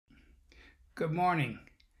Good morning.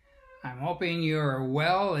 I'm hoping you're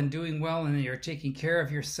well and doing well and that you're taking care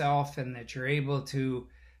of yourself and that you're able to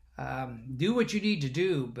do what you need to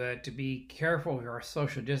do, but to be careful of our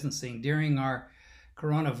social distancing during our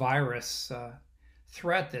coronavirus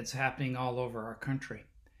threat that's happening all over our country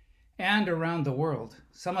and around the world.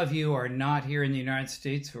 Some of you are not here in the United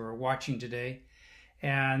States who are watching today,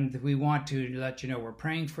 and we want to let you know we're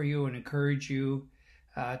praying for you and encourage you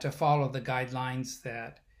to follow the guidelines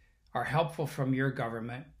that are helpful from your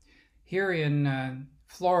government. Here in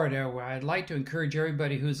Florida, where I'd like to encourage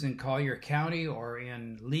everybody who's in Collier County or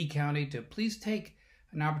in Lee County to please take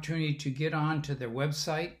an opportunity to get on to their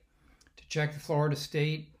website to check the Florida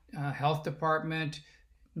State Health Department,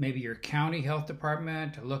 maybe your county health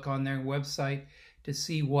department, to look on their website to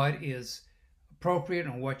see what is appropriate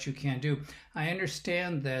and what you can do. I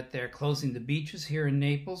understand that they're closing the beaches here in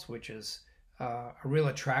Naples, which is a real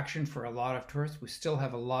attraction for a lot of tourists. We still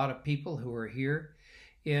have a lot of people who are here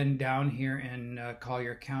down here in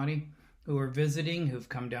Collier County who are visiting, who've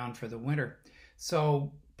come down for the winter.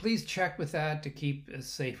 So please check with that to keep as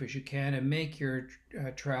safe as you can and make your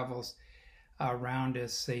travels around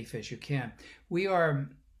as safe as you can. We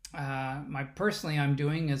are, personally I'm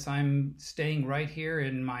doing is I'm staying right here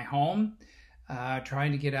in my home,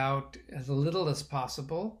 trying to get out as little as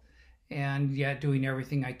possible, and yet doing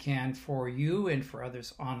everything I can for you and for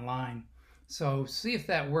others online. So see if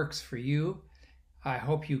that works for you. I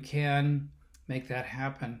hope you can make that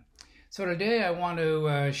happen. So today I want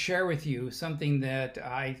to share with you something that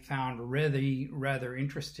I found really rather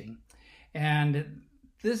interesting. And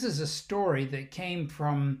this is a story that came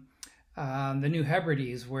from the New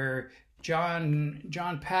Hebrides, where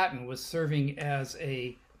John Paton was serving as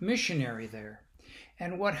a missionary there.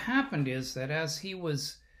 And what happened is that as he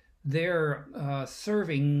was there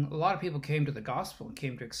serving, a lot of people came to the gospel and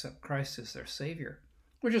came to accept Christ as their Savior,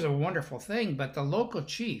 which is a wonderful thing. But the local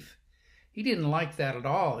chief, he didn't like that at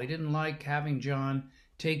all. He didn't like having John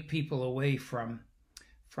take people away from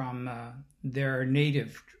their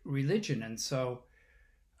native religion. And so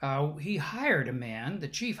he hired a man, the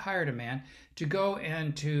chief hired a man, to go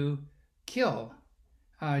and to kill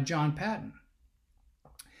John Paton.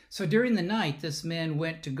 So during the night, this man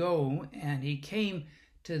went to go, and he came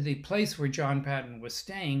to the place where John Paton was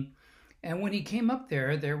staying. And when he came up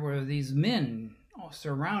there, there were these men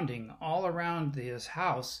surrounding all around his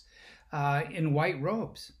house in white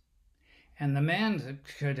robes. And the man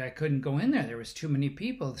said, I couldn't go in there. There was too many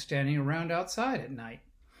people standing around outside at night.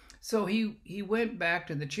 So he went back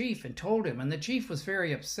to the chief and told him, and the chief was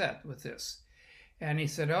very upset with this. And he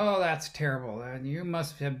said, oh, that's terrible. You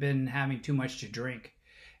must have been having too much to drink.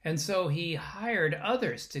 And so he hired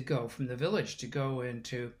others to go from the village to go and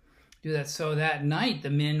to do that. So that night the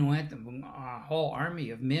men went, a whole army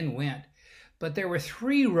of men went. But there were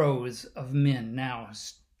 3 rows of men now,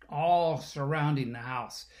 all surrounding the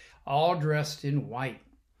house, all dressed in white.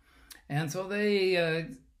 And so they,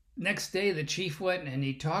 next day the chief went and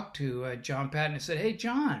he talked to John Paton and said, hey,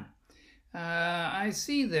 John, I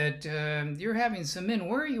see that you're having some men.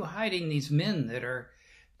 Where are you hiding these men that are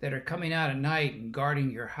coming out at night and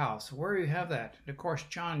guarding your house? Where do you have that? And of course,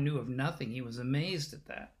 John knew of nothing. He was amazed at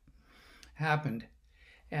that happened.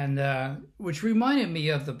 And which reminded me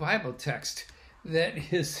of the Bible text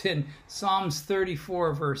that is in Psalms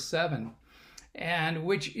 34, verse 7, and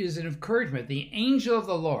which is an encouragement. The angel of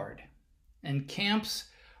the Lord encamps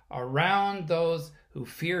around those who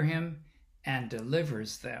fear him and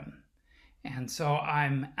delivers them. And so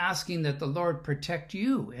I'm asking that the Lord protect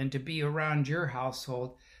you and to be around your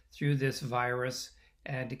household through this virus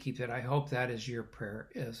and to keep it. I hope that is your prayer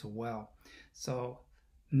as well. So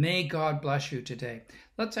may God bless you today.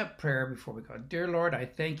 Let's have prayer before we go. Dear Lord, I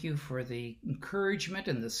thank you for the encouragement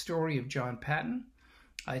and the story of John Paton.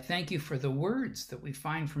 I thank you for the words that we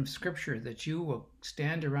find from Scripture that you will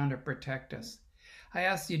stand around and protect us. I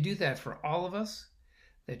ask you to do that for all of us,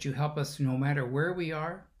 that you help us no matter where we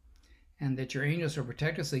are, and that your angels will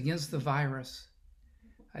protect us against the virus.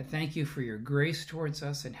 I thank you for your grace towards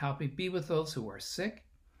us, and help me be with those who are sick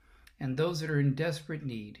and those that are in desperate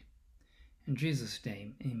need. In Jesus'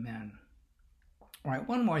 name, amen. All right,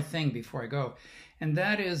 one more thing before I go, and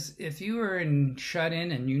that is if you are shut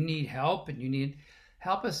in and you need help and you need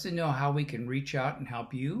help us to know how we can reach out and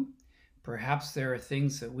help you. Perhaps there are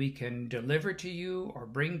things that we can deliver to you or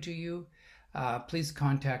bring to you. Please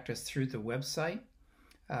contact us through the website.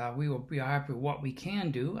 We will be happy with what we can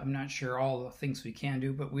do. I'm not sure all the things we can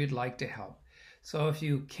do, but we'd like to help. So if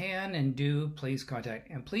you can and do, please contact.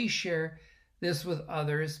 And please share this with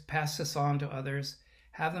others. Pass this on to others.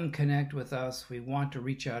 Have them connect with us. We want to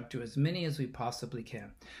reach out to as many as we possibly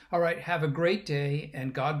can. All right, have a great day,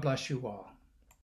 and God bless you all.